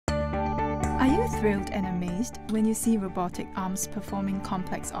Are you thrilled and amazed when you see robotic arms performing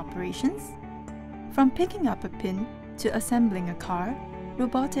complex operations? From picking up a pin to assembling a car,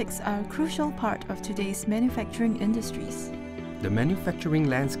 robotics are a crucial part of today's manufacturing industries. The manufacturing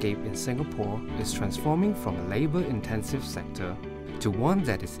landscape in Singapore is transforming from a labour-intensive sector to one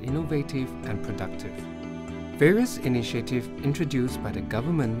that is innovative and productive. Various initiatives introduced by the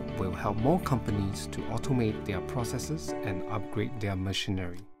government will help more companies to automate their processes and upgrade their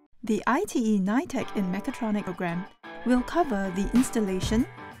machinery. The ITE Nitec in Mechatronics program will cover the installation,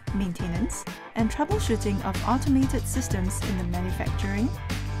 maintenance, and troubleshooting of automated systems in the manufacturing,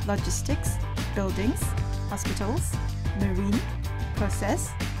 logistics, buildings, hospitals, marine, process,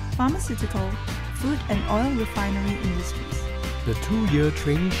 pharmaceutical, food and oil refinery industries. The two-year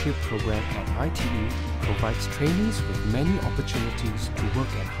traineeship program at ITE provides trainees with many opportunities to work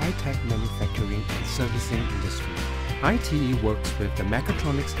at high-tech manufacturing and servicing industry. ITE works with the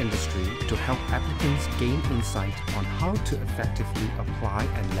mechatronics industry to help applicants gain insight on how to effectively apply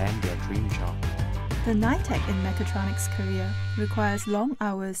and land their dream job. The Nitec in Mechatronics career requires long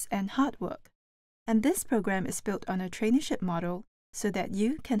hours and hard work, and this program is built on a traineeship model so that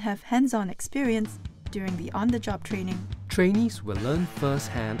you can have hands-on experience during the on-the-job training. Trainees will learn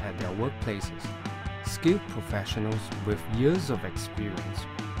firsthand at their workplaces. Skilled professionals with years of experience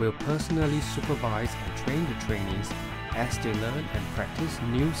will personally supervise and train the trainees as they learn and practice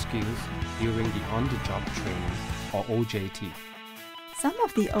new skills during the on-the-job training, or OJT. Some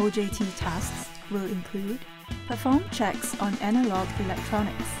of the OJT tasks will include perform checks on analog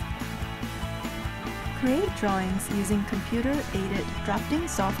electronics, create drawings using computer-aided drafting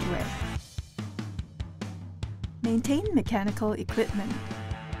software, maintain mechanical equipment,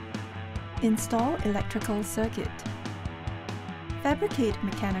 install electrical circuit, fabricate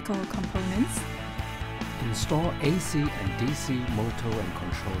mechanical components, install AC and DC motor and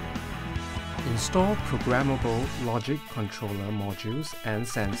controller, install programmable logic controller modules and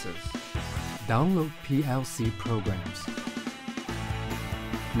sensors, download PLC programs,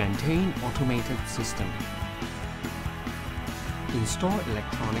 maintain automated system, install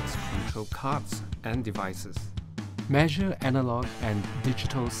electronics control cards and devices, measure analog and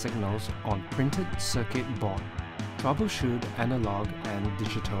digital signals on printed circuit board, troubleshoot analog and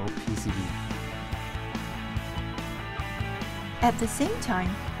digital PCB. At the same time,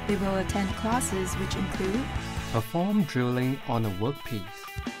 they will attend classes which include perform drilling on a workpiece,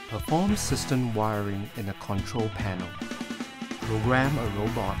 perform system wiring in a control panel, program a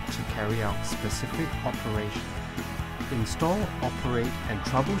robot to carry out specific operation, install, operate and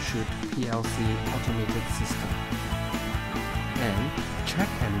troubleshoot PLC automated system, and check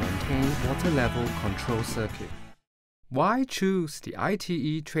and maintain water level control circuit. Why choose the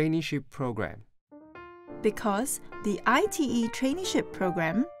ITE Traineeship program? Because the ITE Traineeship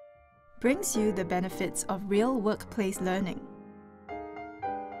program brings you the benefits of real workplace learning,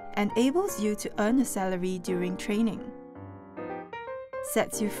 enables you to earn a salary during training,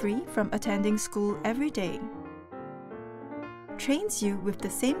 sets you free from attending school every day, trains you with the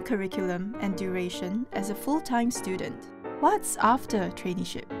same curriculum and duration as a full-time student. What's after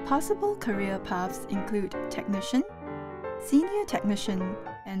traineeship? Possible career paths include technician, senior technician,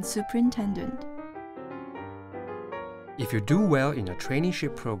 and superintendent. If you do well in a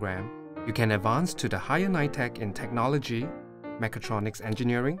traineeship program, you can advance to the Higher Nitec in Technology, Mechatronics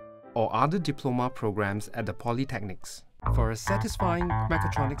Engineering, or other diploma programs at the polytechnics. For a satisfying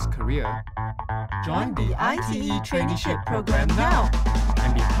mechatronics career, join the ITE Traineeship program now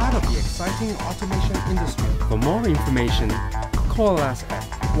and be part of the exciting automation industry. For more information, call us at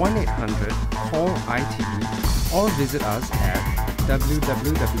 1-800-CALL-ITE or visit us at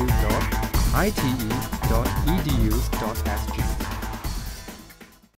www.ite.edu.sg.